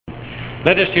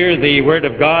Let us hear the Word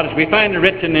of God as we find it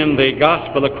written in the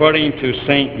Gospel according to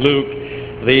St. Luke,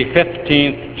 the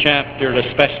 15th chapter,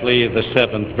 especially the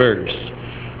 7th verse.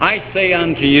 I say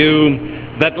unto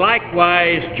you that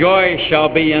likewise joy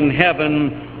shall be in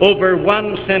heaven over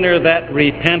one sinner that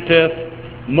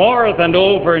repenteth, more than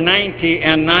over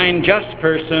 99 just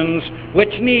persons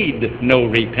which need no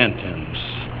repentance.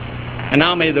 And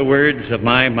now may the words of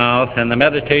my mouth and the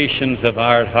meditations of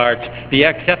our hearts be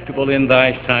acceptable in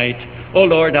thy sight, O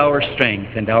Lord, our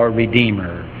strength and our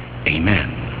Redeemer.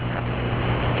 Amen.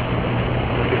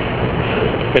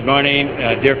 Good morning,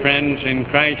 dear friends in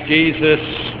Christ Jesus,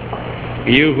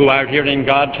 you who are here in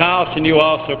God's house, and you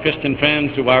also, Christian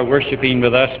friends, who are worshiping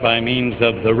with us by means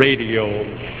of the radio.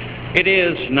 It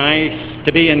is nice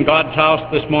to be in God's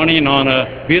house this morning on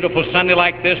a beautiful Sunday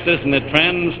like this, isn't it,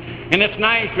 friends? And it's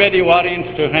nice, radio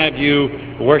audience, to have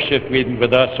you worship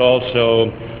with us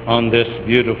also on this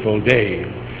beautiful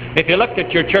day. If you looked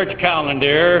at your church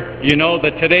calendar, you know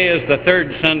that today is the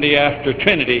third Sunday after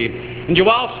Trinity. And you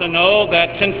also know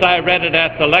that since I read it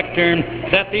at the lectern,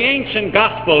 that the ancient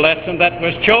gospel lesson that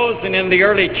was chosen in the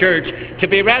early church to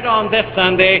be read on this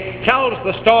Sunday tells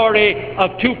the story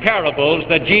of two parables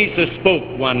that Jesus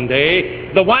spoke one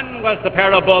day. The one was the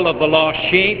parable of the lost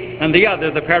sheep, and the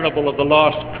other the parable of the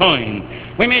lost coin.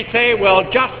 We may say, well,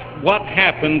 just what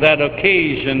happened that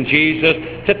occasioned Jesus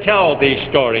to tell these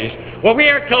stories? Well, we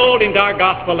are told in our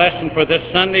gospel lesson for this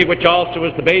Sunday, which also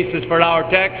is the basis for our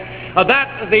text,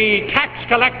 that the tax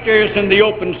collectors and the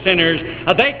open sinners,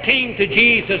 they came to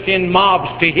Jesus in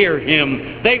mobs to hear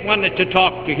him. They wanted to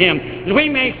talk to him. And we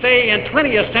may say in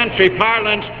 20th century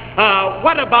parlance,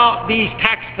 what about these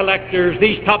tax collectors,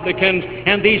 these publicans,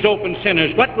 and these open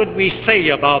sinners? What would we say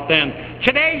about them?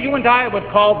 Today, you and I would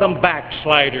call them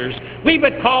backsliders. We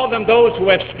would call them those who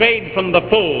have strayed from the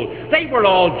fold. They were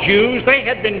all Jews. They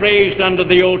had been raised under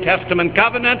the Old Testament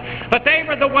covenant, but they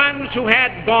were the ones who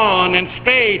had gone and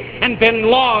strayed and been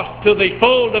lost to the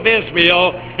fold of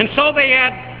Israel. And so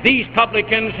these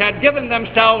publicans had given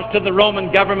themselves to the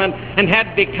Roman government and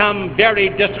had become very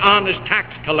dishonest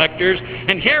tax collectors.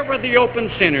 And here were the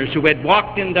open sinners who had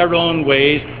walked in their own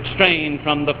ways, straying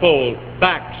from the fold,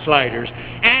 backsliders.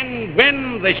 And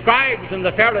when the scribes and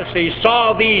the Pharisees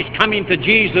saw these coming to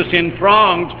Jesus in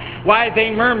throngs, why,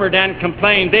 they murmured and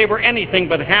complained. They were anything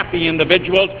but happy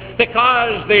individuals,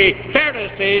 because the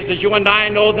Pharisees, as you and I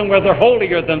know them, were the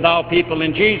holier-than-thou people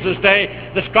in Jesus'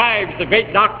 day, the scribes, the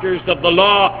great doctors of the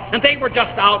law, and they were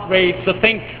just outraged to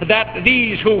think that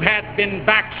these who had been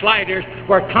backsliders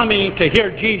were coming to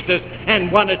hear Jesus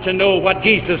and wanted to know what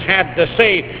Jesus had to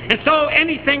say. And so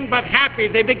anything but happy,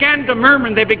 they began to murmur,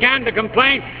 and they began to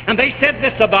complain, and they said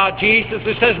this about Jesus.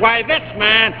 It says, why, this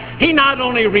man, he not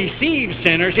only receives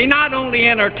sinners, he not only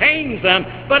entertains them,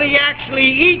 but he actually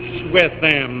eats with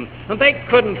them. And they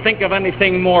couldn't think of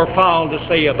anything more foul to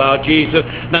say about Jesus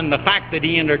than the fact that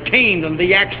he entertained them,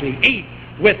 they actually ate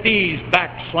with these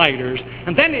backsliders.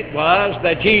 And then it was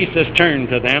that Jesus turned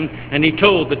to them and he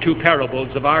told the two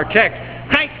parables of our text.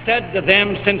 Christ said to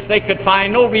them, since they could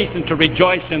find no reason to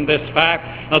rejoice in this fact,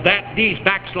 that these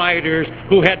backsliders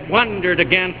who had wandered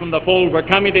again from the fold were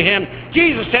coming to him,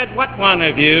 Jesus said, what one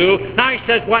of you, now he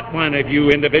says, what one of you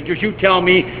individuals, you tell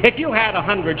me, if you had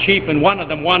 100 sheep and one of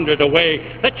them wandered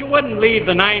away, that you wouldn't leave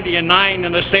the 99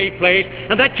 in a safe place,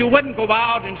 and that you wouldn't go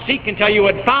out and seek until you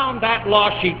had found that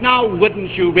lost sheep. Now,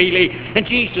 wouldn't you really? And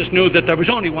Jesus knew that there was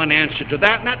only one answer to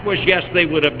that, and that was yes, they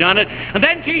would have done it. And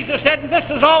then Jesus said, and this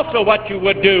is also what you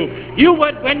would do. You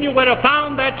would, when you would have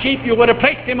found that sheep, you would have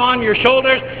placed him on your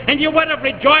shoulders, and you would have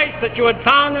rejoiced that you had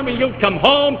found him, and you'd come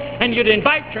home, and you'd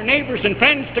invite your neighbors and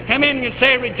friends to come in and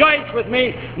say, rejoice with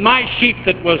me, my sheep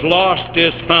that was lost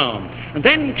is found. And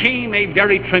then came a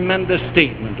very tremendous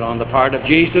statement on the part of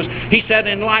Jesus. He said,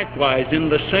 and likewise, in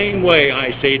the same way,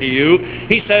 I say to you,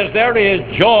 he says, there is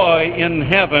joy in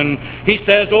heaven, he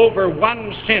says, over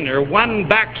one sinner, one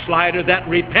backslider that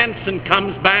repents and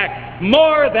comes back,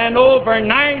 more than over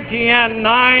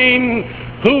 99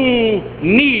 who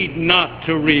need not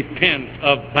to repent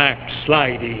of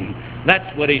backsliding.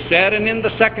 That's what he said. And in the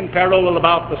second parable,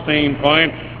 about the same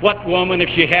point, what woman, if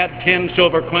she had 10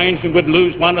 silver coins and would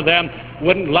lose one of them,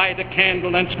 wouldn't light a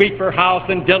candle and sweep her house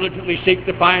and diligently seek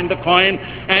to find the coin?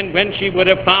 And when she would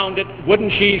have found it,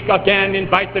 wouldn't she again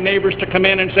invite the neighbors to come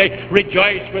in and say,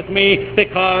 rejoice with me,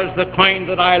 because the coin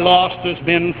that I lost has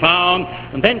been found?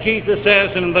 And then Jesus says,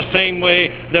 in the same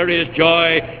way, there is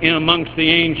joy in amongst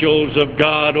the angels of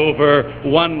God over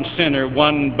one sinner,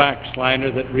 one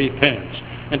backslider that repents.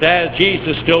 And as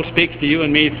Jesus still speaks to you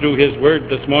and me through his word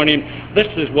this morning, this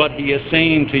is what he is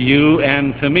saying to you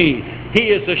and to me. He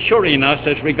is assuring us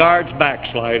as regards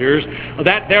backsliders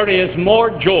that there is more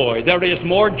joy, there is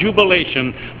more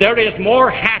jubilation, there is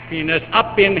more happiness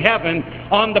up in heaven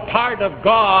on the part of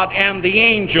God and the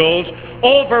angels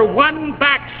over one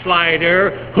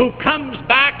backslider who comes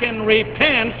back and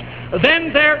repents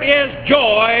than there is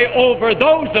joy over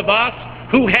those of us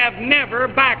who have never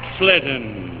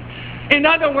backslidden. In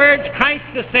other words, Christ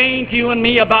is saying to you and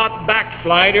me about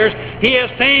backsliders, He is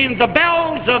saying the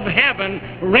bells of heaven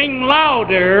ring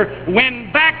louder when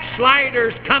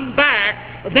backsliders come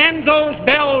back than those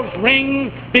bells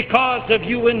ring because of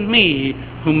you and me,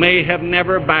 who may have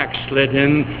never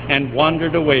backslidden and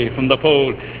wandered away from the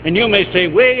fold. And you may say,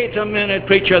 wait a minute,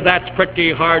 preacher, that's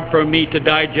pretty hard for me to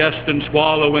digest and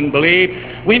swallow and believe.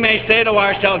 We may say to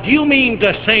ourselves, do you mean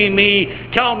to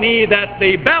tell me that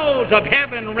the bells of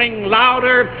heaven ring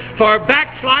louder for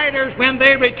backsliders when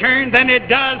they return than it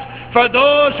does for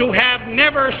those who have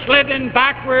never slidden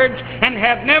backwards and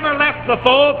have never left the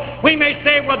fold? We may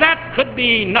say, well, that could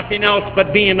be nothing else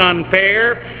but being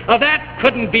unfair. That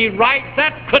couldn't be right.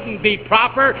 That couldn't be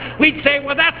proper. We'd say,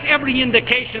 well, that's every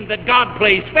indication that God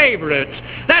plays favorites.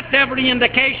 That's every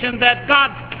indication that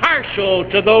God's partial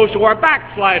to those who are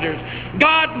backsliders.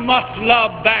 God must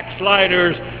love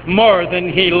backsliders more than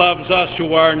He loves us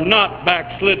who are not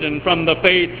backslidden from the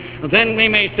faith. Then we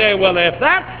may say, well, if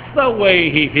that's the way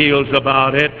He feels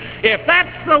about it, if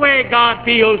that's the way God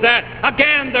feels that,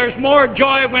 again, there's more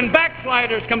joy when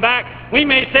backsliders come back. We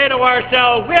may say to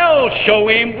ourselves, we'll show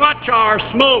Him, watch our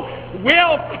smoke.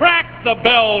 We'll crack the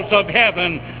bells of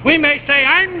heaven. We may say,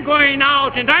 I'm going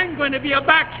out and I'm going to be a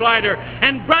backslider.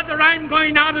 And brother, I'm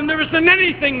going out and there isn't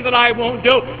anything that I won't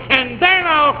do. And then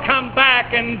I'll come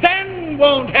back, and then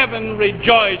won't heaven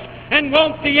rejoice? And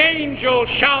won't the angels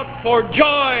shout for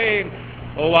joy?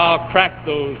 Oh, I'll crack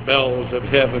those bells of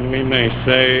heaven, we may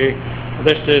say.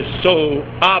 This is so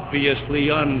obviously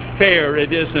unfair.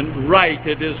 It isn't right.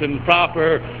 It isn't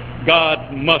proper.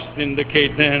 God must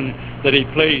indicate then that He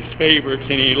plays favorites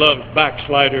and He loves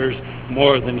backsliders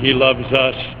more than He loves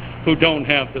us who don't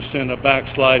have the sin of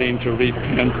backsliding to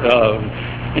repent of.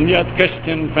 And yet,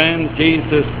 Christian friends,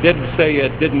 Jesus did say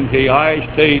it, didn't He?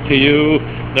 I say to you,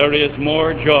 there is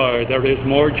more joy, there is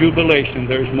more jubilation,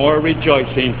 there's more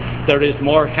rejoicing, there is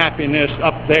more happiness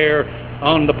up there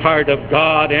on the part of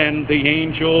God and the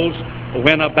angels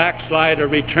when a backslider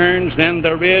returns than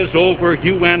there is over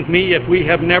you and me if we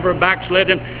have never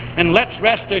backslidden. And let's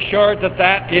rest assured that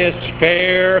that is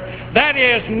fair. That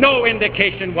is no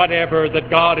indication whatever that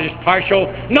God is partial,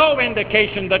 no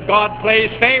indication that God plays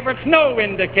favorites, no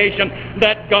indication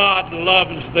that God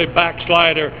loves the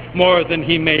backslider more than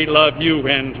He may love you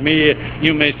and me.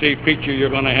 You may say, preacher, you're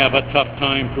going to have a tough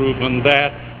time proving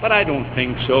that. But I don't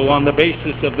think so. On the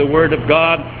basis of the Word of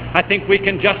God, I think we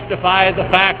can justify the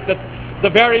fact that the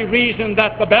very reason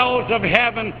that the bells of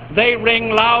heaven, they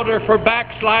ring louder for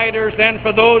backsliders than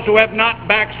for those who have not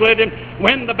backslidden.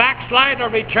 When the backslider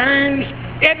returns,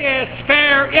 it is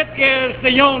fair, it is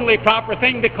the only proper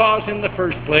thing, because in the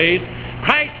first place,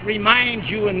 Christ reminds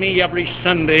you and me every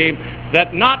Sunday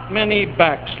that not many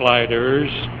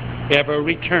backsliders ever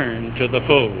return to the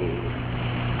fold.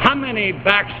 How many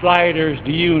backsliders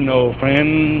do you know,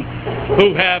 friend,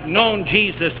 who have known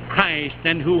Jesus Christ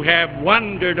and who have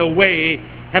wandered away,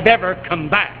 have ever come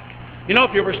back? You know,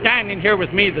 if you were standing here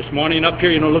with me this morning, up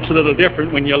here, it looks a little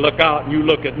different when you look out and you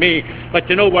look at me. But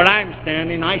where I'm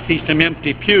standing, I see some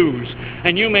empty pews.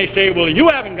 And you may say, well, you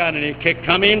haven't got any kick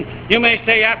coming. You may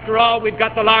say, after all, we've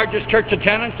got the largest church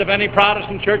attendance of any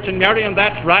Protestant church in Marion.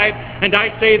 That's right. And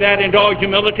I say that in all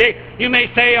humility. You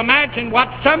may say, imagine what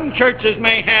some churches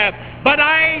may have. But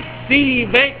I see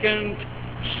vacant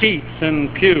seats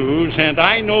and pews, and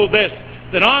I know this,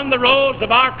 that on the rolls of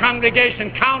our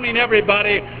congregation, counting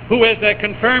everybody who is a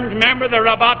confirmed member, there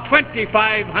are about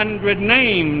 2,500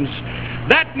 names.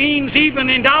 That means even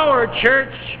in our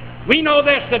church, we know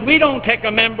this, that we don't take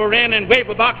a member in and wave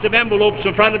a box of envelopes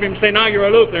in front of him and say, now you're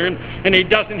a Lutheran, and he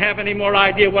doesn't have any more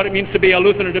idea what it means to be a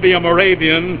Lutheran or to be a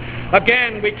Moravian.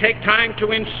 Again, we take time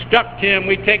to instruct him.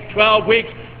 We take 12 weeks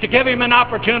to give him an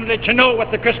opportunity to know what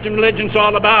the Christian religion's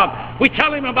all about. We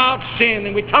tell him about sin,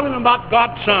 and we tell him about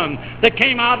God's Son that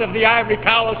came out of the ivory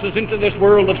palaces into this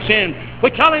world of sin. We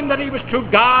tell him that He was true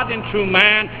God and true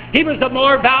man. He was of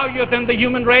more value than the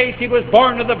human race. He was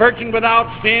born of the Virgin without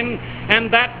sin,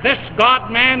 and that this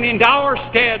God-man in our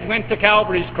stead went to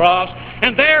Calvary's cross,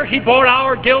 and there He bore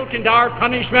our guilt and our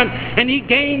punishment, and He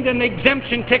gained an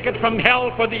exemption ticket from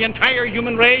hell for the entire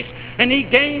human race, and He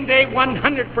gained a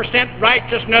 100%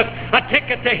 righteousness, a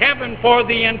ticket to heaven for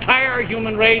the entire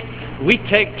human race. we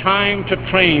take time to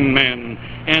train men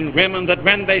and women that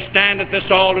when they stand at this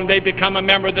altar and they become a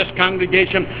member of this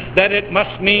congregation, that it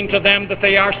must mean to them that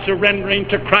they are surrendering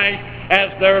to Christ as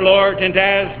their Lord and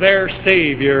as their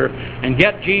Savior. And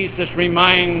yet Jesus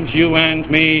reminds you and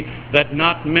me that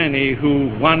not many who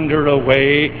wander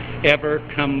away ever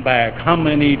come back. How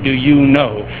many do you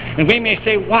know? And we may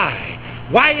say, why?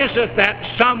 Why is it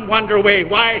that some wander away?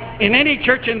 Why, in any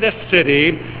church in this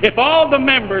city, if all the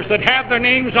members that have their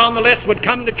names on the list would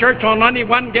come to church on any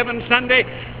one given Sunday,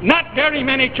 not very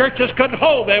many churches could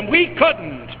hold them. We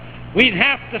couldn't. We'd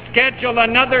have to schedule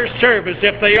another service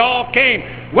if they all came.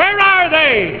 Where are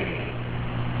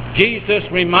they? Jesus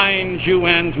reminds you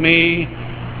and me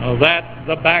that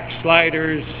the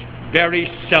backsliders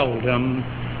very seldom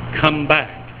come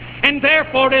back. And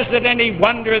therefore is it any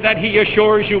wonder that he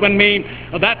assures you and me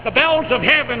that the bells of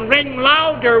heaven ring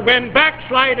louder when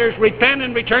backsliders repent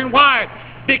and return. Why?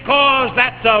 Because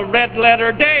that's a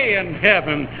red-letter day in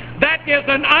heaven. That is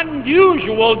an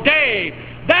unusual day.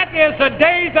 That is a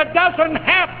day that doesn't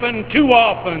happen too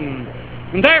often.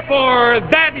 And therefore,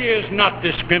 that is not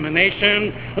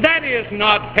discrimination. That is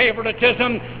not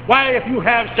favoritism. Why, if you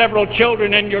have several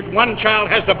children and your one child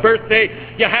has a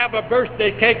birthday, you have a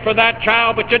birthday cake for that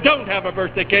child, but you don't have a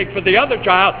birthday cake for the other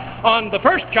child on the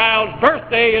first child's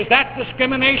birthday. Is that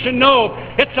discrimination? No.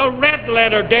 It's a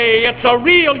red-letter day. It's a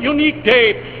real unique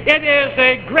day. It is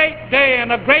a great day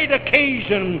and a great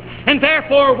occasion. And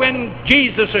therefore, when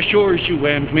Jesus assures you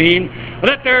and me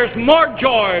that there's more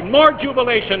joy, more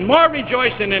jubilation, more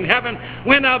rejoicing in heaven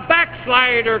when a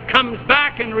backslider comes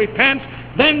back and repents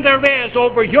than there is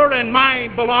over your and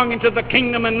mine belonging to the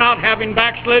kingdom and not having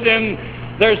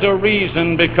backslidden, there's a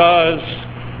reason, because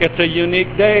it's a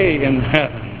unique day in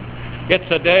heaven.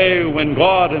 It's a day when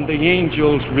God and the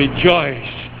angels rejoice.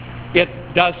 It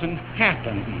doesn't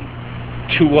happen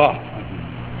too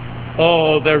often.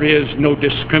 Oh, there is no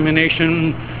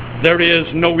discrimination. There is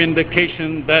no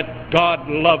indication that God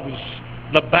loves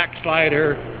the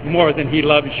backslider more than he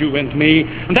loves you and me.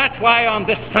 And that's why on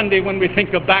this Sunday, when we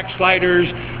think of backsliders,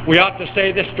 we ought to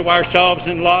say this to ourselves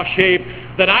in lost shape,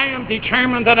 that I am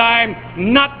determined that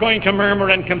I'm not going to murmur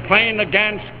and complain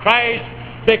against Christ,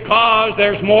 because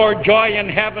there's more joy in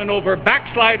heaven over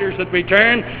backsliders that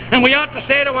return. And we ought to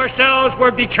say to ourselves,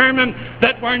 we're determined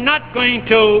that we're not going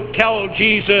to tell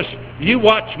Jesus, you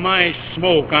watch my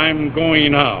smoke, I'm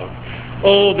going out.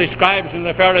 Oh, the scribes and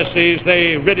the Pharisees,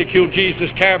 they ridiculed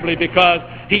Jesus terribly because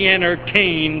he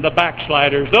entertained the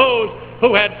backsliders, those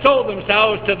who had sold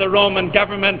themselves to the Roman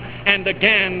government, and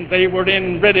again they were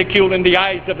in ridicule in the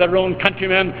eyes of their own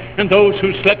countrymen and those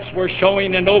whose lips were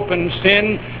showing an open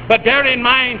sin. But bear in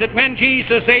mind that when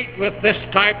Jesus ate with this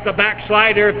type, the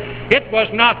backslider, it was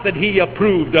not that he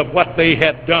approved of what they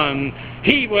had done.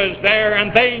 He was there,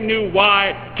 and they knew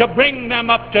why, to bring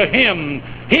them up to him.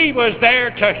 He was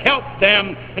there to help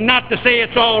them, and not to say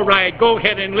it's all right, go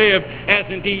ahead and live as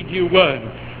indeed you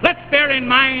would. Let's bear in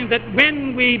mind that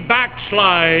when we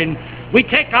backslide, we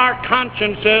take our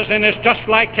consciences, and it's just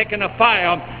like taking a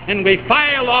file, and we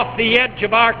file off the edge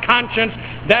of our conscience,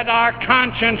 that our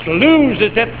conscience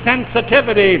loses its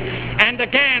sensitivity. And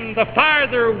again, the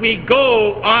farther we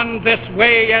go on this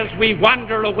way as we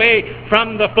wander away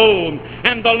from the fold,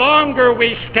 and the longer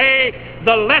we stay,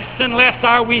 the less and less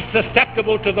are we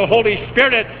susceptible to the Holy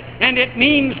Spirit. And it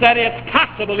means that it's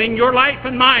possible in your life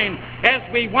and mine, as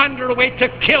we wander away, to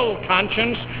kill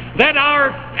conscience, that our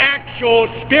actual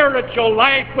spiritual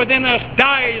life within us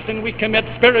dies and we commit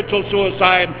spiritual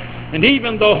suicide. And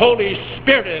even the Holy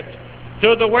Spirit,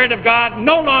 through the Word of God,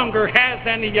 no longer has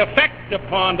any effect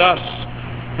upon us.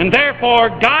 And therefore,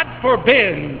 God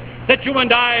forbid that you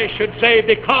and I should say,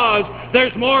 because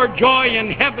there's more joy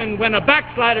in heaven when a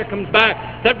backslider comes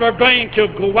back, that we're going to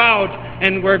go out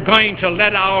and we're going to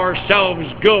let ourselves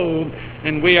go,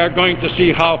 and we are going to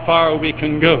see how far we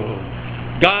can go.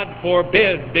 God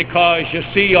forbid, because you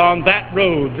see, on that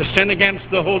road, the sin against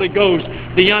the Holy Ghost,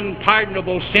 the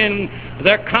unpardonable sin,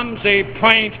 there comes a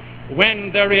point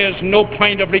when there is no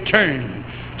point of return.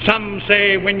 Some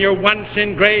say, when you're once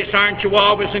in grace, aren't you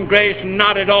always in grace?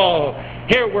 Not at all.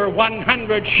 Here were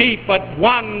 100 sheep, but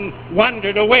one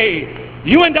wandered away.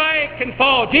 You and I can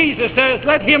fall. Jesus says,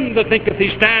 let him that thinketh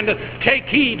he standeth take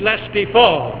heed lest he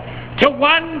fall. To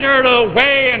wander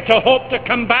away and to hope to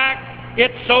come back,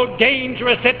 it's so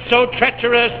dangerous, it's so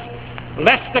treacherous,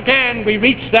 lest again we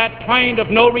reach that point of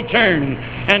no return.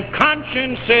 And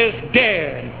conscience is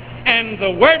dead, and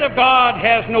the Word of God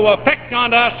has no effect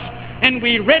on us, and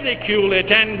we ridicule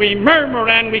it, and we murmur,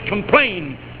 and we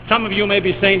complain. Some of you may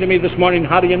be saying to me this morning,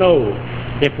 how do you know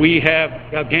if we have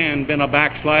again been a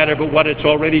backslider? But what, it's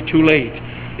already too late.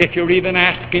 If you're even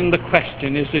asking the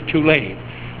question, is it too late?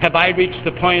 Have I reached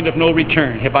the point of no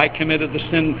return? Have I committed the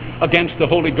sin against the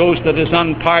Holy Ghost that is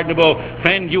unpardonable?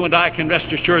 Friend, you and I can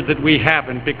rest assured that we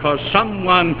haven't, because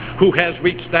someone who has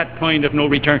reached that point of no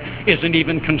return isn't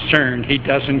even concerned. He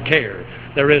doesn't care.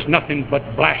 There is nothing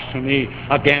but blasphemy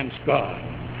against God.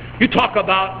 You talk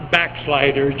about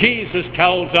backsliders. Jesus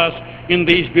tells us in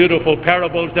these beautiful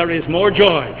parables there is more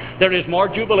joy, there is more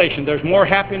jubilation, there's more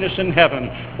happiness in heaven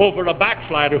over a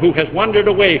backslider who has wandered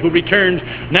away, who returns,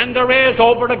 than there is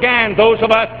over again those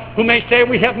of us who may say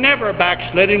we have never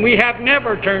backslidden, we have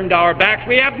never turned our backs,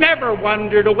 we have never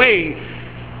wandered away.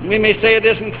 We may say it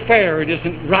isn't fair, it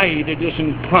isn't right, it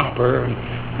isn't proper,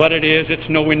 but it is. It's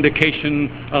no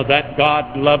indication that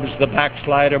God loves the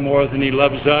backslider more than He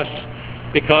loves us.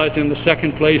 Because in the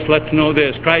second place, let's know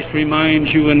this. Christ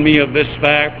reminds you and me of this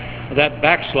fact, that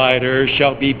backsliders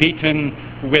shall be beaten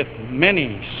with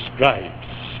many stripes.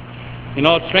 You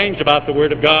know, it's strange about the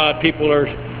Word of God. People are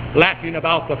laughing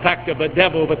about the fact of a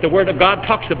devil, but the Word of God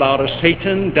talks about a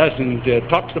Satan, doesn't it? It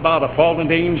talks about a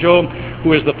fallen angel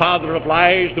who is the father of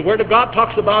lies. The Word of God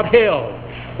talks about hell.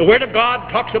 The Word of God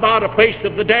talks about a place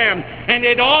of the damned. And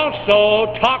it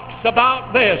also talks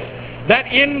about this, that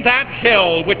in that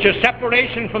hell, which is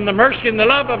separation from the mercy and the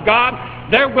love of God,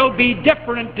 there will be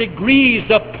different degrees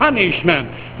of punishment.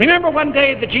 Remember one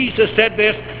day that Jesus said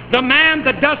this, the man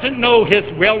that doesn't know his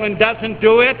will and doesn't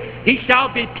do it, he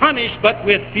shall be punished but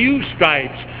with few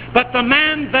stripes. But the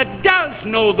man that does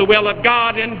know the will of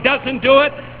God and doesn't do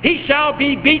it, he shall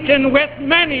be beaten with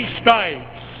many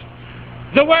stripes.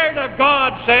 The Word of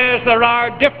God says there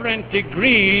are different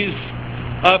degrees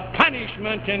of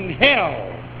punishment in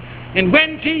hell. And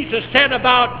when Jesus said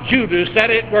about Judas that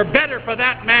it were better for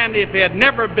that man if he had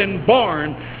never been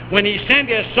born, when he sent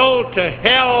his soul to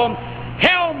hell,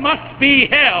 hell must be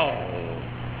hell,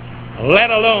 let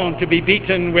alone to be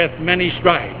beaten with many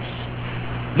stripes.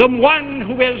 The one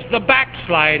who is the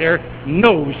backslider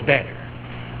knows better.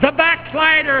 The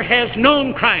backslider has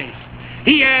known Christ.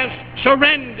 He has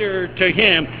surrendered to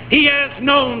Him. He has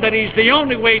known that He's the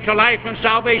only way to life and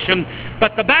salvation.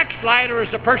 But the backslider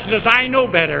is the person who says, I know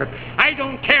better. I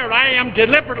don't care. I am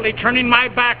deliberately turning my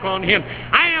back on Him.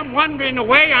 I am wandering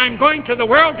away. I'm going to the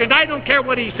world, and I don't care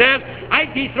what He says. I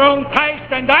dethrone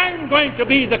Christ, and I'm going to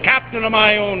be the captain of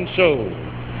my own soul.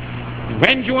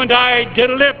 When you and I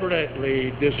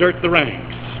deliberately desert the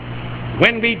ranks,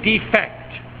 when we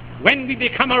defect, when we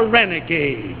become a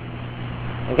renegade,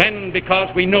 then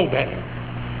because we know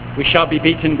better, we shall be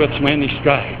beaten with many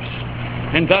stripes.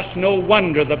 And thus no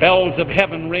wonder the bells of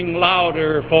heaven ring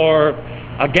louder for,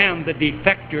 again, the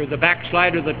defector, the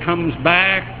backslider that comes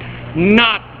back.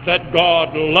 Not that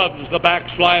God loves the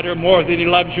backslider more than He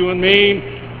loves you and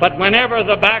me, but whenever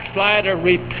the backslider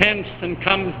repents and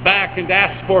comes back and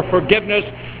asks for forgiveness,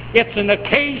 it's an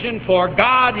occasion for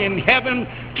God in heaven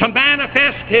to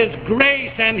manifest His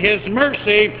grace and His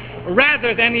mercy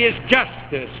rather than His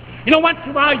justice. You know, once in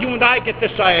a while you and I get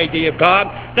this idea of God,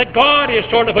 that God is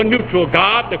sort of a neutral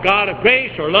God, the God of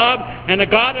grace or love, and a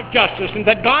God of justice, and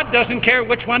that God doesn't care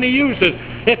which one He uses.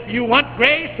 If you want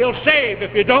grace, He'll save.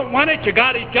 If you don't want it, you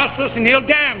got His justice and He'll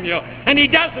damn you. And He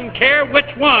doesn't care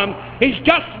which one. He's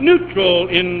just neutral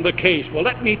in the case. Well,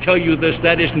 let me tell you this,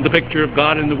 that isn't the picture of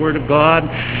God in the Word of God.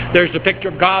 There's a picture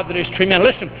of God that is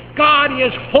tremendous. Listen, God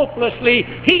is hopelessly,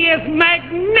 He is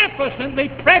magnificently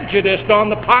prejudiced on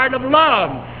the part of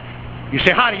love. You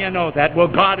say, how do you know that? Well,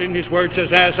 God in His Word says,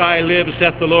 as I live,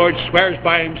 saith the Lord, swears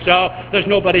by Himself. There's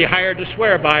nobody higher to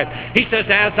swear by. He says,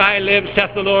 as I live,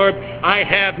 saith the Lord, I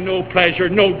have no pleasure,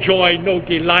 no joy, no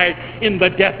delight in the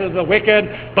death of the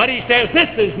wicked. But He says, this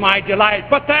is my delight,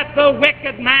 but that the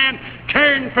wicked man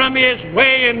turn from his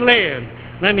way and live.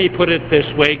 Let me put it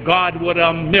this way. God would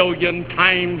 1,000,000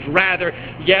 times rather,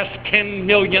 yes,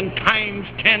 10,000,000 times,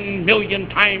 10,000,000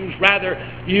 times rather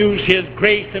use His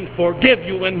grace and forgive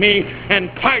you and me and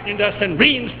pardon us and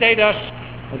reinstate us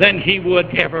than He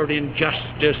would ever in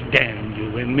justice damn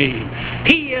you and me.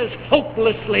 He is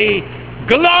hopelessly,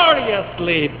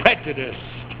 gloriously prejudiced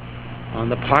on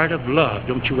the part of love.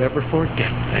 Don't you ever forget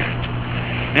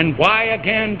that. And why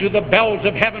again do the bells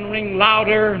of heaven ring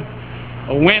louder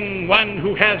when one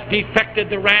who has defected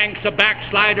the ranks, a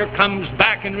backslider, comes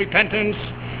back in repentance?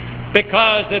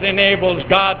 Because it enables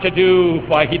God to do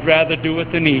why He'd rather do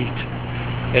it than eat.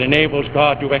 It enables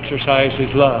God to exercise His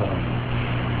love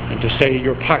and to say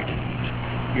you're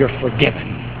pardoned, you're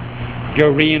forgiven,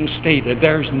 you're reinstated.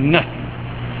 There's nothing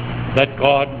that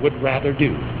God would rather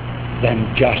do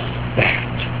than just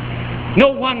that. No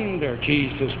wonder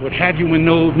Jesus would have you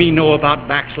and me know about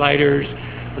backsliders,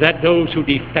 that those who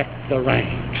defect the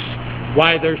ranks,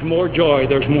 Why, there's more joy,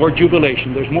 there's more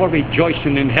jubilation, there's more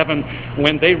rejoicing in heaven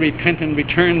when they repent and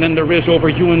return than there is over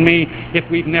you and me if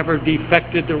we've never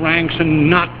defected the ranks. And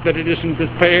not that it isn't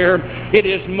fair. It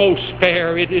is most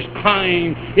fair. It is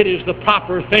kind. It is the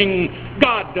proper thing.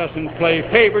 God doesn't play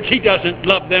favorites. He doesn't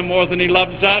love them more than He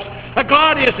loves us.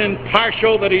 God isn't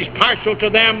partial, that He's partial to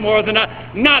them more than us.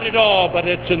 Not at all, but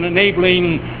it's an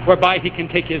enabling whereby He can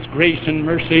take His grace and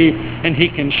mercy and He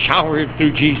can shower it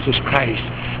through Jesus Christ.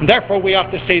 And therefore we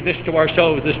ought to say this to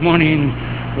ourselves this morning.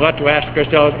 We ought to ask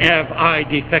ourselves, have I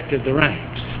defected the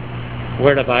ranks?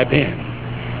 Where have I been?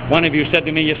 One of you said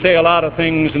to me, you say a lot of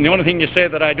things, and the only thing you say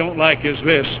that I don't like is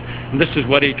this. And this is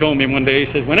what he told me one day.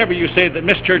 He says, whenever you say that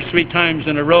miss church 3 times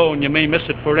in a row, and you may miss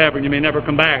it forever, and you may never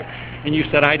come back, and you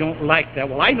said, I don't like that.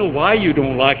 Well, I know why you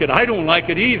don't like it. I don't like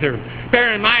it either.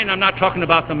 Bear in mind, I'm not talking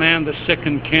about the man that's sick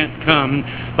and can't come.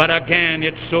 But again,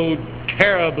 it's so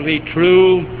terribly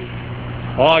true.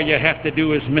 All you have to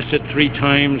do is miss it 3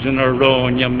 times in a row,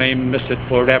 and you may miss it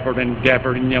forever and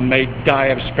ever, and you may die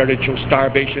of spiritual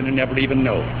starvation and never even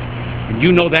know it. And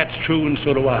you know that's true, and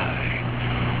so do I.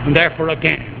 And therefore,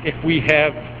 again, if we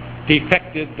have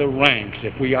defected the ranks,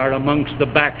 if we are amongst the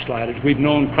backsliders, we've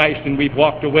known Christ and we've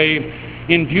walked away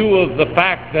in view of the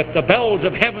fact that the bells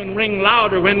of heaven ring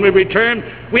louder when we return,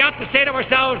 we ought to say to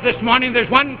ourselves this morning, there's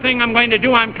one thing I'm going to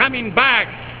do. I'm coming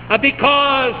back.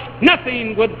 Because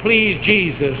nothing would please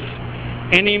Jesus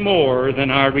any more than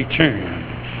our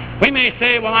return. We may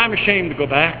say, well, I'm ashamed to go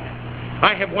back.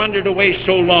 I have wandered away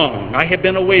so long. I have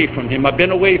been away from Him. I've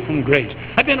been away from grace.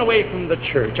 I've been away from the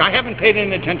church. I haven't paid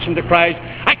any attention to Christ.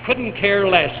 I couldn't care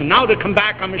less. And now to come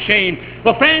back, I'm ashamed.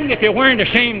 Well, friend, if you weren't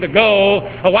ashamed to go,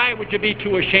 why would you be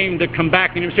too ashamed to come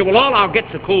back? And you say, well, all I'll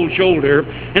get's a cold shoulder.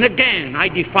 And again, I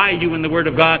defy you in the Word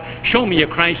of God. Show me a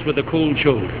Christ with a cold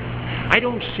shoulder. I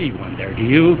don't see one there, do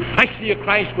you? I see a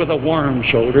Christ with a warm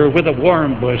shoulder, with a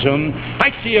warm bosom.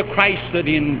 I see a Christ that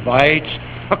invites.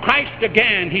 A Christ,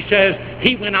 again, He says,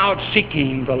 He went out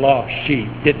seeking the lost sheep,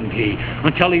 didn't He?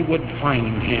 Until He would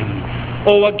find him.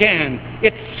 Oh, again,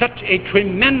 it's such a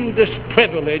tremendous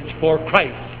privilege for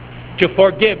Christ to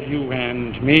forgive you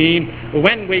and me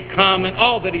when we come, and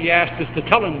all that He asks is to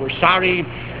tell Him we're sorry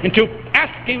and to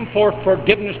ask Him for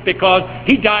forgiveness because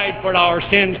He died for our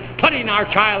sins, putting our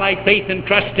childlike faith and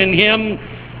trust in Him.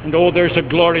 And oh, there's a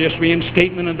glorious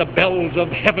reinstatement, and the bells of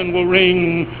heaven will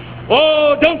ring.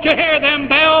 Oh, don't you hear them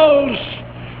bells?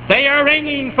 They are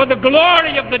ringing for the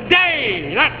glory of the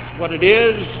day. That's what it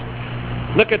is.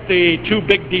 Look at the 2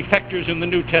 big defectors in the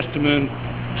New Testament,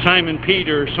 Simon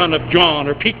Peter, son of John,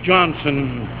 or Pete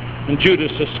Johnson, and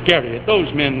Judas Iscariot.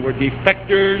 Those men were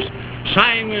defectors.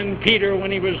 Simon Peter,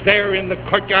 when he was there in the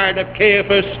courtyard of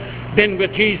Caiaphas, been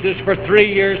with Jesus for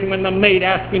 3 years, and when the maid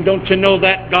asked him, don't you know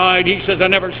that guy? He says, I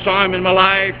never saw him in my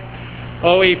life.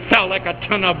 Oh, he fell like a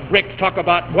ton of bricks. Talk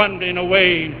about wandering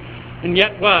away. And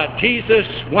yet what? Jesus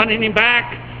wanted him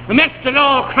back. Amidst it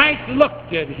all, Christ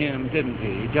looked at him, didn't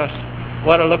He? Just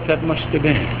what a look that must have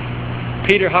been.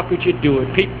 Peter, how could you do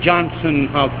it? Pete Johnson,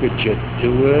 how could you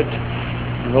do it?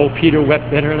 And old Peter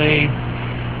wept bitterly.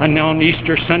 And now on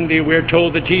Easter Sunday, we're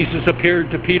told that Jesus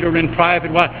appeared to Peter in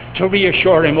private to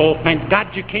reassure him. Oh, thank God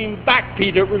you came back,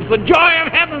 Peter. It was the joy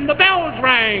of heaven. The bells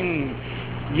rang.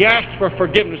 He asked for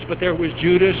forgiveness, but there was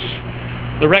Judas.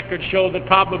 The records show that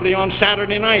probably on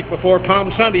Saturday night before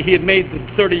Palm Sunday, he had made the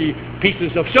 30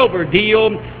 pieces of silver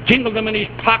deal, jingled them in his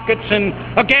pockets, and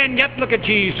again, yet look at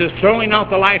Jesus throwing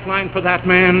out the lifeline for that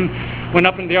man. Went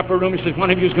up in the upper room, He says, one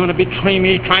of you is going to betray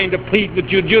me, trying to plead with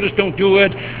you. Judas, don't do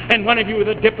it. And one of you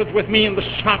that dippeth with me in the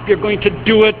shop, you're going to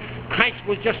do it. Christ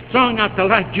was just throwing out the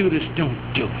light. Judas, don't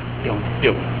do it. Don't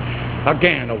do it.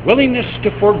 Again, a willingness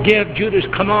to forgive. Judas,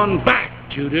 come on back,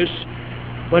 Judas.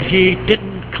 But he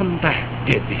didn't come back,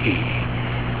 did he?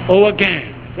 Oh,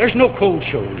 again, there's no cold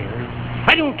shoulder.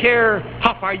 I don't care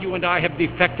how far you and I have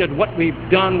defected, what we've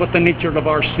done, what the nature of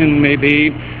our sin may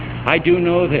be. I do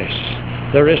know this.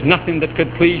 There is nothing that could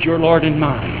please your Lord and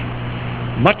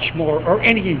mine, much more or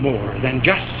any more than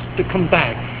just to come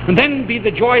back. And then be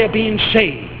the joy of being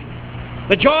saved,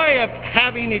 the joy of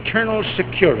having eternal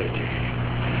security,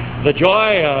 the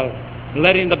joy of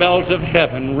letting the bells of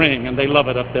heaven ring, and they love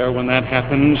it up there when that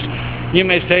happens. You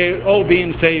may say, oh,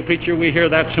 being saved, preacher, we hear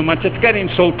that so much. It's getting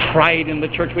so trite in the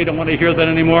church, we don't want to hear that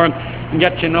anymore. And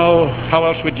yet, you know, how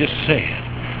else would you say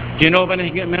it? Do you know of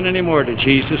anything that meant any more to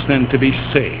Jesus than to be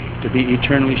saved, to be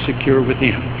eternally secure with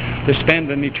Him, to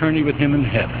spend an eternity with Him in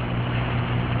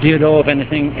heaven? Do you know of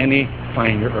anything any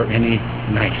finer or any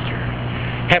nicer?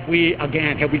 Have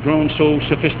we grown so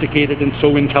sophisticated and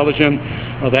so intelligent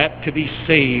that to be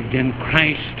saved in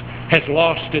Christ has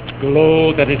lost its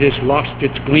glow, that it has lost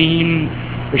its gleam?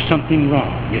 there's something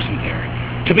wrong, isn't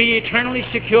there? To be eternally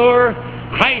secure,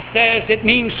 Christ says it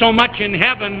means so much in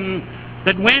heaven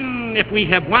that if we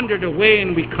have wandered away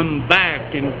and we come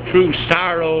back in true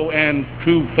sorrow and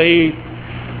true faith,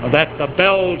 that the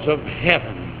bells of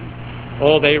heaven,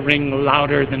 they ring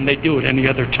louder than they do at any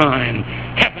other time.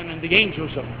 Heaven and the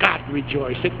angels of God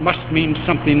rejoice. It must mean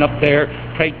something up there.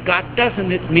 Pray God,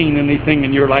 doesn't it mean anything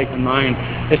in your life and mine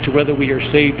as to whether we are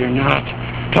saved or not?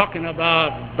 Talking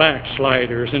about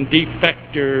backsliders and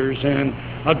defectors and,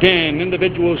 again,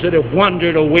 individuals that have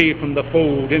wandered away from the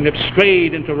fold and have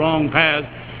strayed into wrong paths.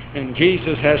 And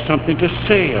Jesus has something to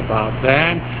say about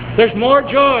that. There's more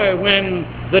joy when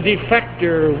the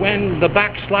defector, when the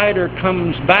backslider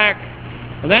comes back,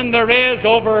 than there is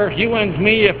over you and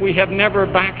me if we have never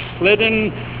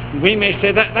backslidden. We may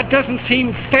say that doesn't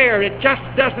seem fair. It just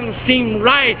doesn't seem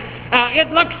right.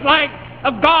 It looks like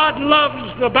God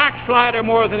loves the backslider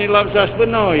more than He loves us. But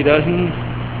no, He doesn't.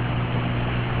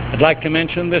 I'd like to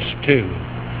mention this too.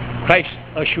 Christ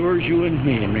assures you and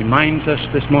me and reminds us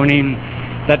this morning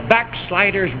that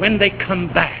backsliders, when they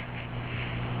come back,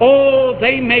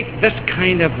 they make this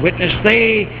kind of witness.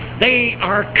 They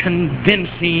are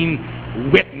convincing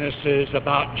witnesses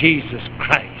about Jesus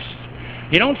Christ.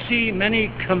 You don't see many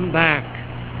come back,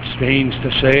 strange to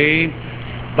say,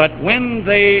 but when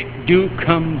they do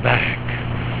come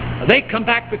back, they come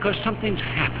back because something's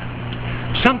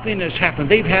happened. Something has happened.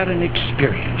 They've had an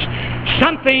experience.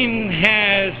 Something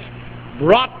has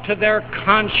brought to their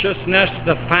consciousness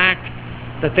the fact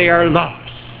that they are lost,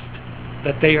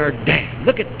 that they are dead.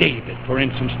 Look at David, for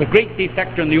instance, the great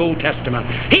defector in the Old Testament.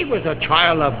 He was a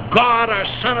child of God, a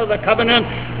son of the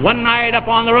covenant. One night up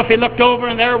on the roof he looked over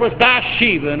and there was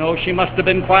Bathsheba. And she must have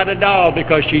been quite a doll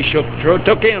because she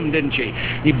took him, didn't she?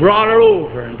 He brought her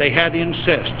over and they had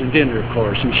incest and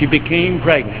intercourse and she became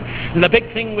pregnant. And the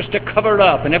big thing was to cover her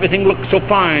up and everything looked so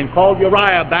fine. Called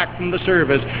Uriah back from the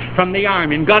service, from the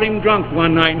army, and got him drunk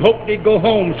one night and hoped he'd go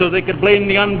home so they could blame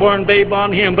the unborn babe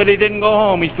on him. But he didn't go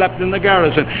home. He slept in the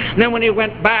garrison. And then when he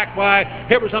went back,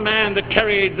 here was a man that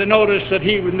carried the notice that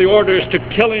he was the orders to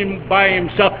kill him by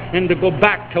himself and to go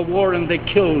back to war, and they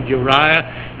killed Uriah.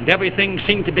 And everything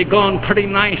seemed to be going pretty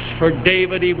nice for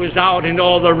David. He was out and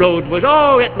all the road was,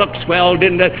 it looked swell,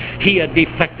 didn't it? He had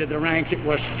defected the ranks. It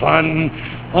was fun.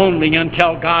 Only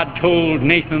until God told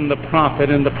Nathan the prophet,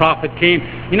 and the prophet came.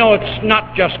 It's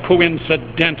not just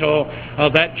coincidental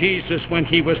that Jesus, when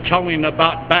he was telling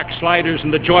about backsliders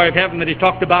and the joy of heaven, that he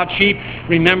talked about sheep.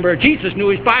 Remember, Jesus knew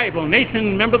his Bible.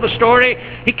 Nathan, remember the story?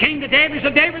 He came to David. He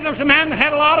said, David, there was a man that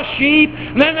had a lot of sheep,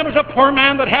 and then there was a poor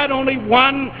man that had only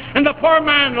one, and the poor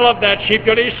man loved that sheep.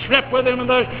 He slept with him, and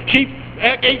the sheep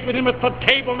ate with him at the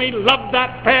table, and he loved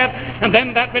that fat. And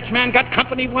then that rich man got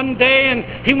company one day, and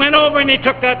he went over and he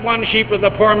took that one sheep with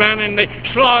the poor man, and they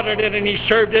slaughtered it, and he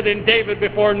served it. And David,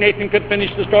 before Nathan could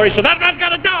finish the story, said, that man's got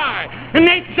to die. And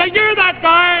Nathan said, you're that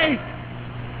guy.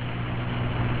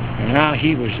 And now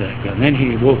he was that guy. And then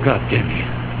he woke up, didn't he?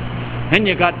 Then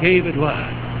you got David what?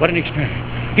 What an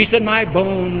experience. He said, my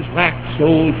bones waxed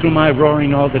old through my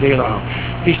roaring all the day long.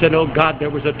 He said, oh God, there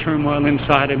was a turmoil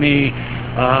inside of me.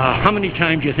 How many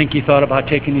times do you think he thought about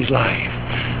taking his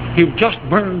life? He just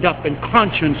burned up and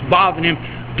conscience bothered him.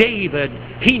 David,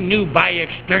 he knew by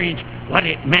experience what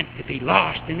it meant to be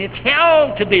lost. And it's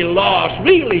hell to be lost.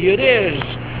 Really, it is.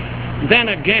 Then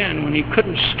again, when he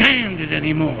couldn't stand it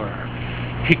anymore,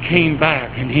 he came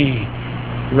back and he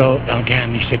wrote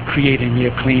again. He said, create in me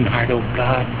a clean heart, O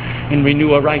God, and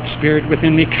renew a right spirit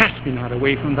within me. Cast me not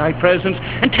away from thy presence,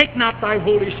 and take not thy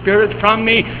Holy Spirit from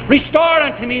me. Restore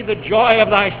unto me the joy of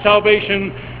thy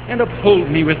salvation, and uphold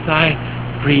me with thy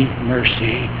free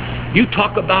mercy. You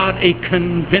talk about a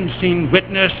convincing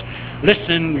witness.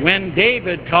 Listen, when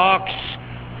David talks,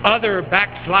 other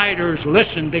backsliders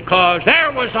listen, because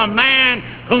there was a man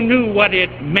who knew what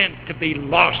it meant to be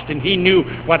lost, and he knew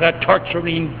what a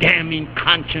torturing, damning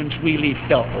conscience really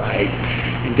felt like.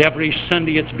 And every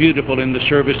Sunday it's beautiful in the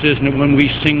services, and when we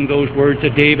sing those words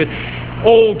of David.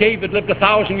 Oh, David lived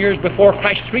 1,000 years before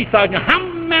Christ, 3,000. How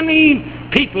many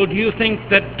people do you think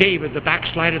that David, the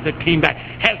backslider that came back,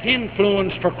 has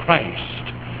influenced for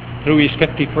Christ through his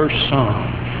 51st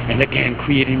Psalm? And again,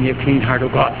 creating me a clean heart, O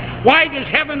God. Why does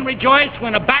heaven rejoice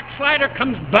when a backslider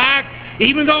comes back,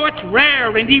 even though it's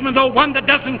rare, and even though one that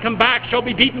doesn't come back shall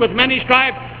be beaten with many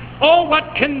stripes? Oh,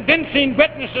 what convincing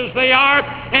witnesses they are.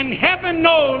 And heaven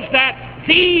knows that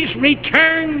these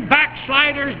return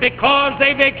backsliders, because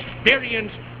they've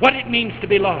experienced what it means to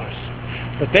be lost,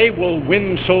 that they will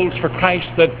win souls for Christ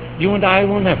that you and I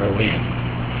will never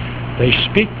win. They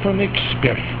speak from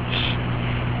experience.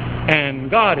 And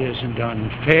God isn't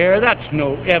unfair. That's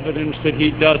no evidence that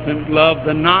He doesn't love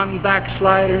the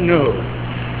non-backslider. No.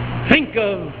 Think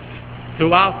of,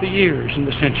 throughout the years and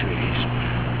the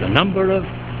centuries, the number of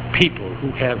people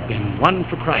who have been won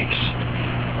for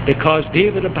Christ because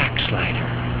David, a backslider,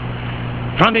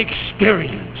 from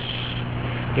experience,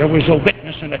 there was a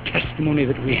witness and a testimony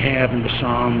that we have in the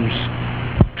Psalms.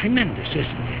 Tremendous, isn't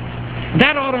it?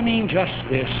 That ought to mean just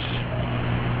this.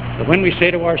 But when we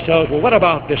say to ourselves, well, what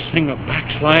about this thing of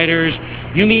backsliders?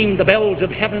 You mean the bells of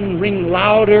heaven ring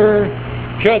louder?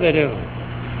 Sure they do.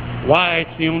 Why,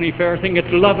 it's the only fair thing. It's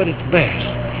love at its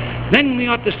best. Then we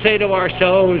ought to say to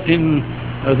ourselves in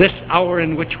this hour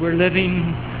in which we're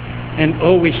living,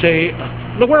 and we say,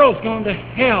 the world's going to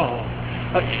hell.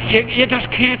 You just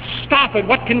can't stop it.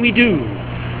 What can we do?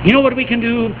 You know what we can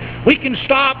do? We can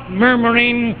stop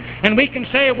murmuring, and we can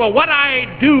say, well, what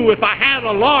I'd do if I had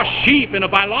a lost sheep and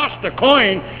if I lost a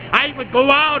coin, I would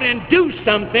go out and do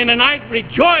something and I'd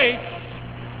rejoice.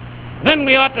 Then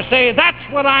we ought to say,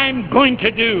 that's what I'm going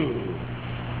to do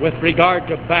with regard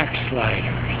to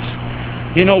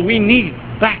backsliders. You know, we need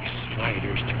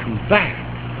backsliders to come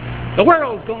back. The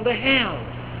world's going to hell.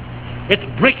 It's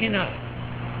breaking up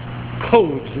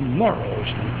codes and morals.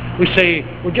 And we say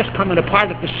we're just coming apart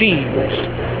at the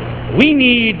seams. We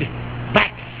need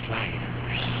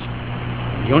backsliders.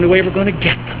 The only way we're going to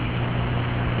get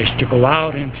them is to go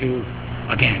out and to,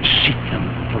 again, seek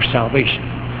them for salvation.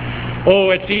 Oh,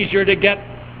 it's easier to get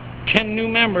 10 new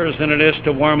members than it is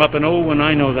to warm up an old one.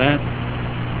 I know that.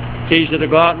 It's easier to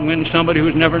go out and win somebody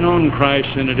who's never known Christ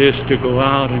than it is to go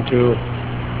out and to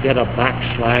get a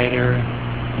backslider.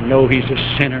 Know he's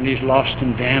a sinner and he's lost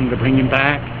and damned, to bring him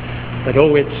back. But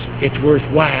it's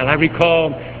worthwhile. I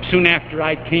recall soon after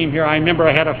I came here, I remember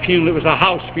I had a funeral. It was a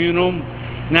house funeral,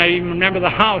 and I even remember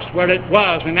the house where it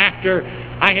was. And after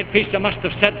I had preached, I must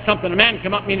have said something. A man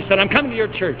came up to me and he said, I'm coming to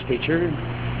your church, preacher.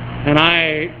 And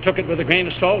I took it with a grain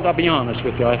of salt. I'll be honest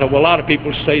with you. I thought, well, a lot of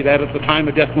people say that at the time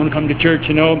of death, want to come to church,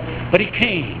 you know. But he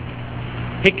came.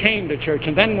 He came to church,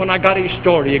 and then when I got his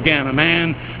story again, a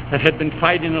man that had been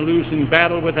fighting a losing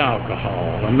battle with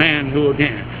alcohol, a man who,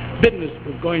 again, business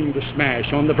was going to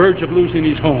smash, on the verge of losing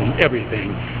his home,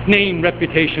 everything, name,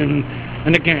 reputation,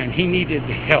 and again, he needed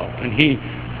help, and he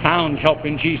found help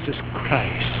in Jesus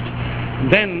Christ.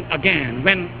 And then, again,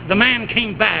 when the man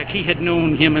came back, he had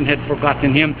known him and had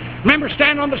forgotten him. Remember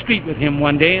standing on the street with him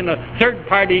one day, and a third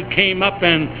party came up,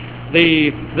 and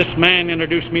this man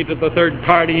introduced me to the third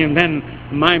party, and then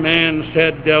my man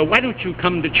said, why don't you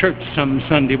come to church some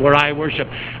Sunday where I worship?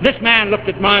 This man looked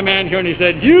at my man here and he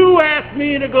said, you asked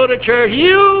me to go to church.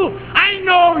 You? I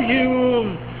know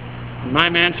you. And my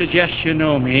man says, yes, you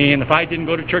know me, and if I didn't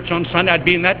go to church on Sunday, I'd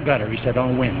be in that gutter. He said,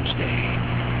 on Wednesday.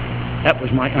 That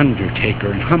was my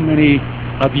undertaker. And how many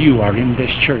of you are in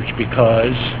this church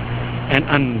because an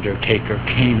undertaker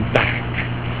came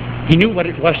back? He knew what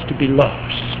it was to be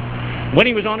lost. When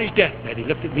he was on his deathbed, he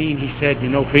looked at me and he said, you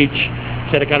know, preach,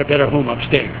 said, I got a better home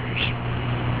upstairs.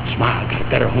 Smiled, got a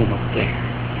better home up there.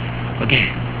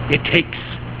 Again, it takes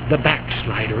the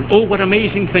backslider. Oh, what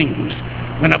amazing things.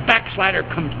 When a backslider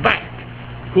comes back,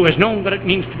 who has known what it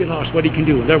means to be lost, what he can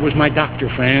do. And there was my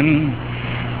doctor friend.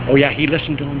 Oh, yeah, he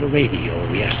listened on the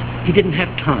radio, yes. He didn't have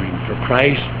time for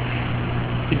Christ.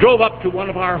 He drove up to one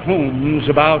of our homes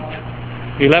about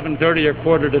 11:30 or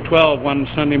quarter to 12 one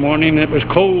Sunday morning. It was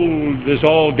cold as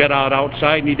all get out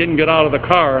outside, and he didn't get out of the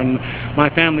car. And my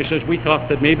family says we thought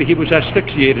that maybe he was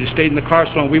asphyxiated. He stayed in the car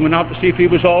so long. We went out to see if he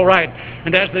was all right.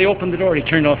 And as they opened the door, he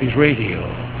turned off his radio.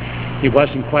 He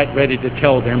wasn't quite ready to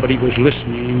tell them, but he was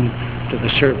listening to the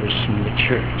service in the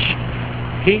church.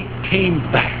 He came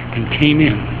back and came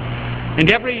in. And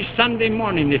every Sunday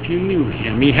morning, if you knew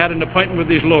him, he had an appointment with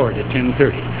his Lord at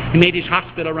 10:30. He made his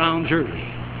hospital rounds early.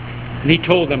 And he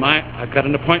told them, I've got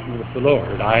an appointment with the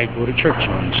Lord. I go to church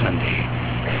on Sunday.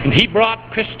 And he brought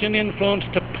Christian influence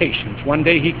to patients. One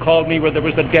day he called me where there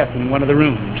was a death in one of the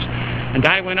rooms. And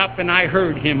I went up and I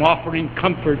heard him offering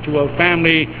comfort to a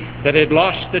family that had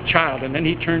lost a child. And then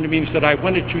he turned to me and said, I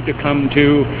wanted you to come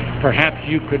too. Perhaps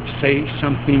you could say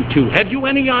something too. Have you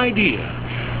any idea,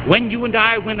 when you and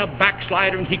I win a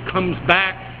backslider and he comes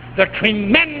back, the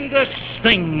tremendous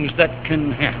things that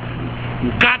can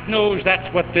happen? God knows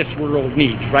that's what this world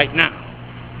needs right now.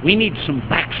 We need some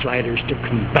backsliders to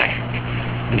come back,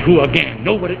 and who again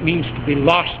know what it means to be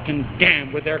lost and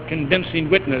damned with their convincing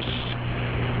witness.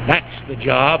 That's the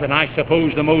job. And I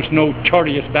suppose the most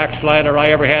notorious backslider I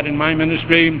ever had in my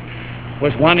ministry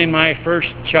was one in my first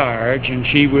charge, and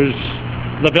she was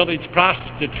the village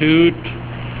prostitute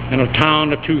in a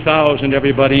town of 2,000.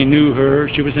 Everybody knew her.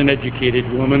 She was an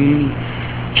educated woman.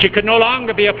 She could no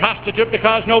longer be a prostitute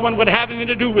because no one would have anything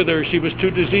to do with her. She was too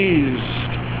diseased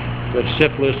with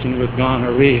syphilis and with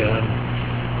gonorrhea.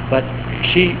 But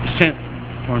she sent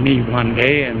for me one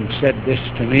day and said this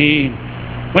to me: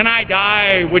 when I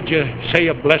die, would you say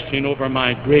a blessing over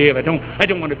my grave? I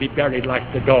don't want to be buried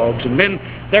like the dogs. And then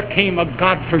there came a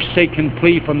God-forsaken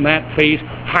plea from that face,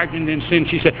 hardened in sin.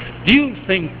 She said, do you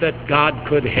think that God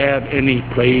could have any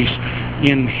place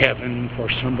in heaven for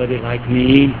somebody like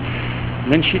me?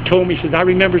 And then she told me, she said, I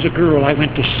remember as a girl I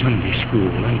went to Sunday school,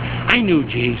 and I knew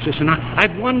Jesus, and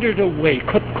I've wandered away.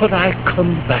 Could I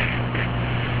come back?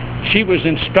 She was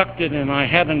instructed, and I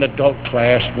had an adult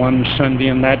class one Sunday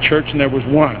in that church, and there was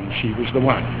one. She was the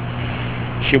one.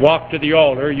 She walked to the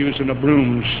altar using a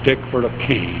broomstick for a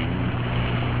cane.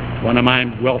 One of my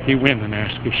wealthy women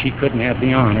asked if she couldn't have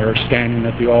the honor of standing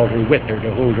at the altar with her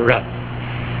to hold her up.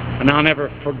 And I'll never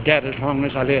forget as long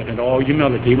as I live, in all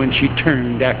humility, when she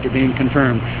turned after being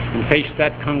confirmed and faced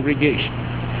that congregation.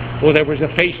 Oh, there was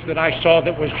a face that I saw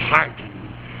that was hardened.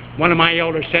 One of my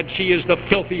elders said, she is the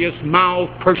filthiest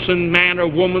mouthed person, man or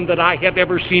woman that I have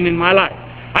ever seen in my life.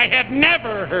 I have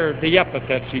never heard the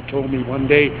epithets, he told me one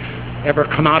day, ever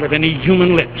come out of any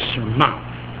human lips or mouth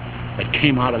that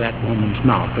came out of that woman's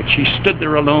mouth. But she stood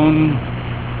there alone,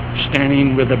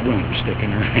 standing with a broomstick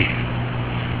in her hand.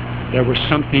 There was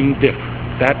something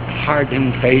different. That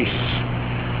hardened face,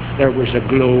 there was a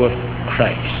glow of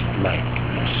Christ-likeness.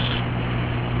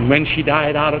 And when she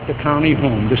died out at the county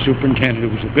home, the superintendent, who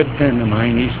was a good friend of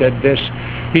mine, he said this.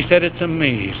 He said, it's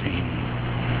amazing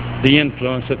the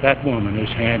influence that woman has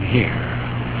had here.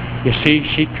 You see,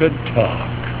 she could talk.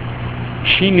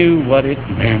 She knew what it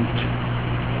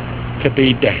meant to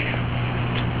be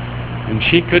damned. And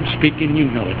she could speak in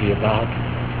humility about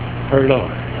her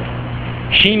Lord.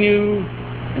 She knew,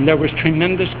 and there was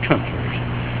tremendous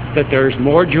comfort, that there's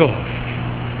more joy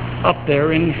up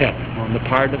there in heaven on the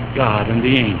part of God and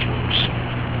the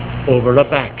angels over a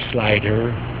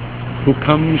backslider who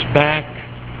comes back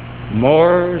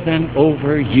more than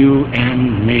over you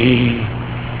and me,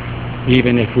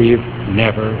 even if we've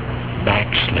never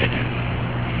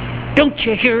backslidden. Don't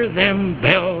you hear them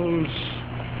bells?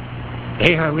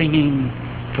 They are ringing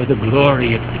for the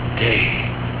glory of the day.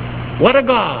 What a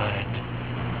God!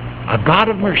 A God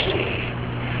of mercy,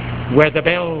 where the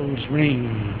bells ring,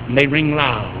 and they ring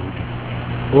loud.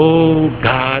 Oh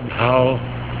God, how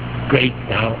great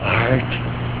thou art.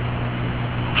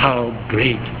 How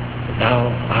great thou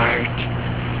art.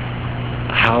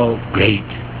 How great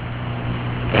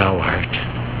thou art.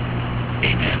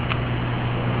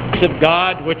 Amen. Peace of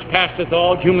God, which passeth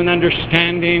all human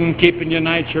understanding, keep and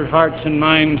unite your hearts and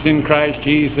minds in Christ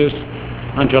Jesus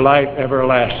unto life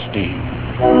everlasting.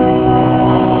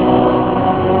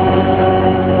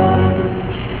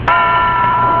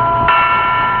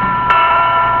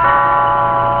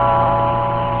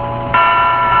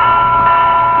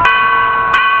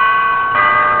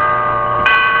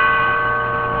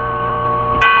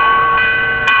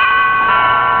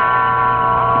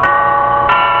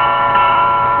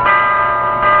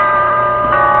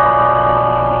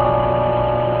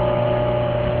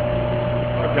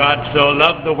 God so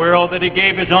loved the world that he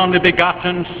gave his only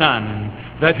begotten Son,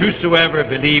 that whosoever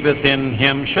believeth in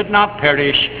him should not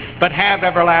perish, but have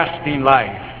everlasting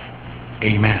life.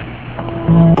 Amen.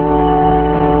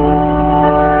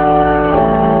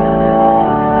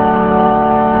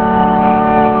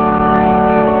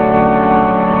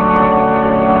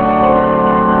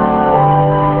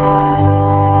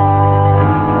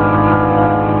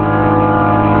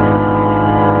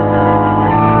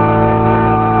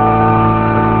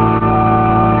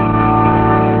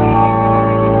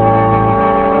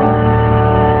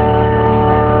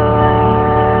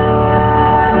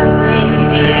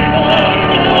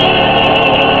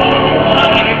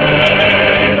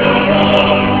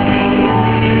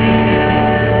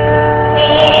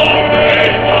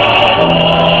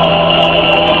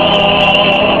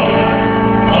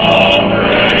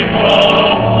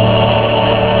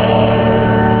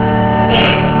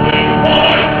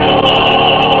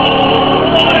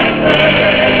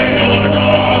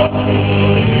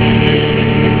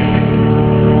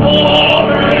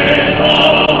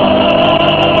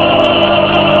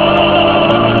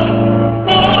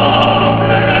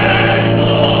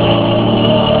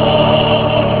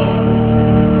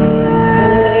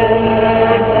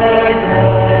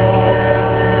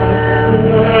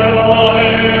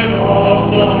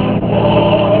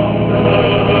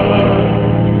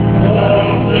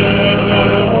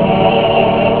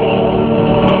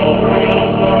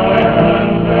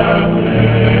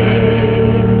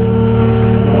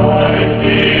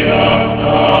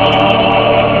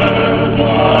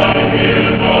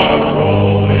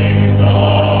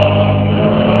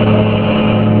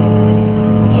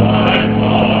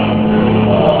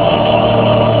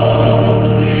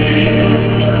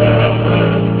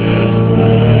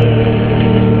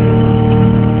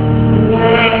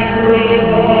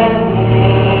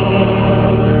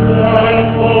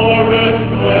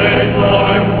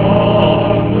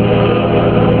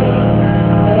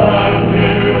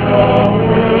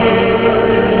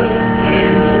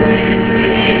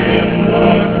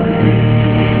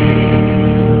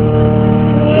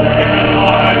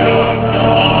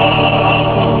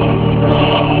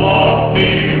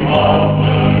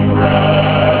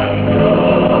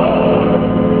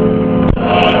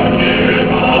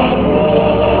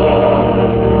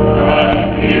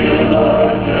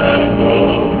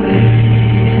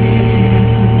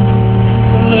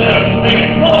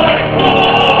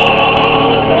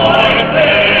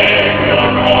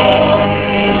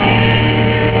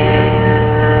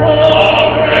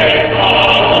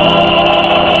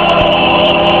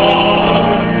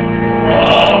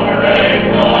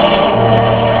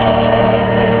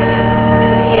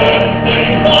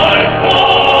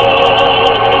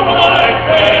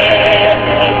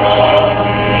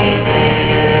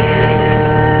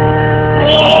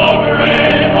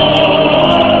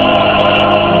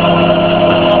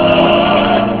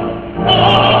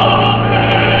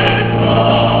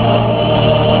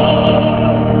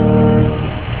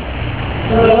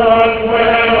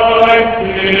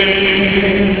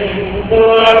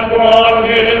 God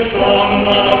his Son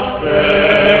must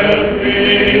perish,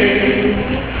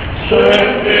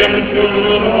 sent him to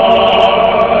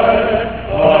die,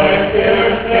 I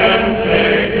scarce can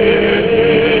take it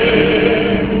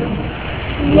in,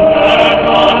 that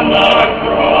on the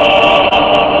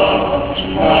cross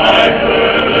my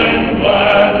burden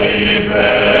gladly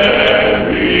buried,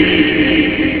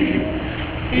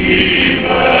 even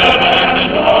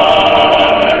and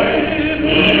I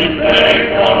will take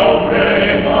away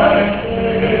my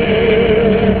sin.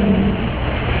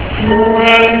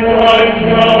 When Christ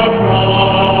shall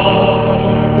come,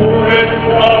 with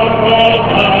sorrow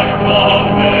and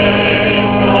lamentation,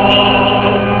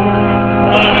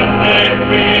 and make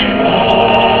me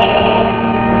whole,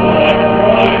 that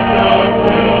Christ shall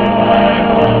fill my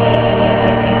heart,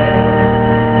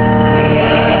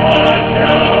 then I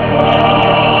shall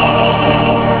found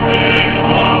in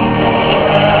humble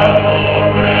adoration,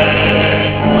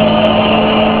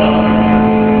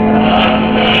 and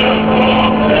will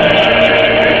proclaim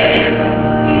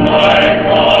my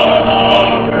God how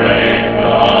great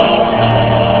thou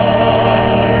art.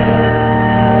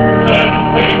 Then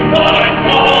sing my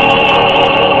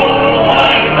soul,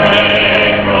 my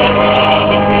Maker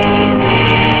unto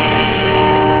me.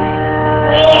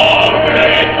 How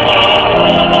great thou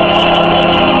art,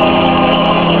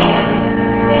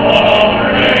 how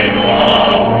great thou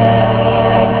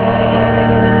art.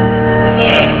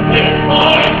 Then sing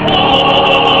my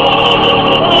soul,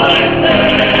 my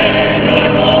Savior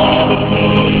unto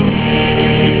me.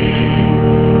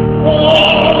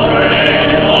 How great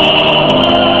thou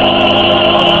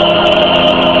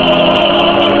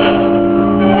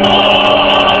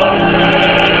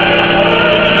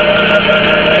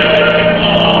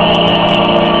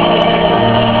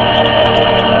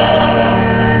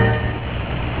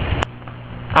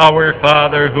Our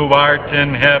Father who art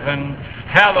in heaven,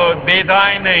 hallowed be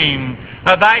thy name.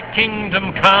 Thy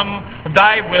kingdom come,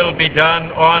 thy will be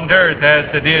done on earth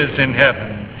as it is in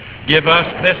heaven. Give us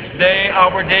this day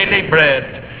our daily bread,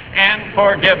 and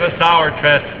forgive us our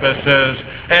trespasses,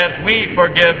 as we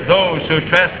forgive those who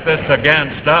trespass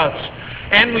against us.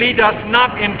 And lead us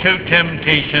not into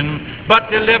temptation, but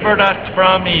deliver us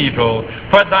from evil.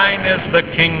 For thine is the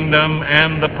kingdom,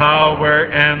 and the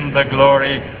power, and the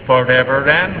glory, forever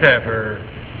and ever.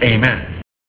 Amen.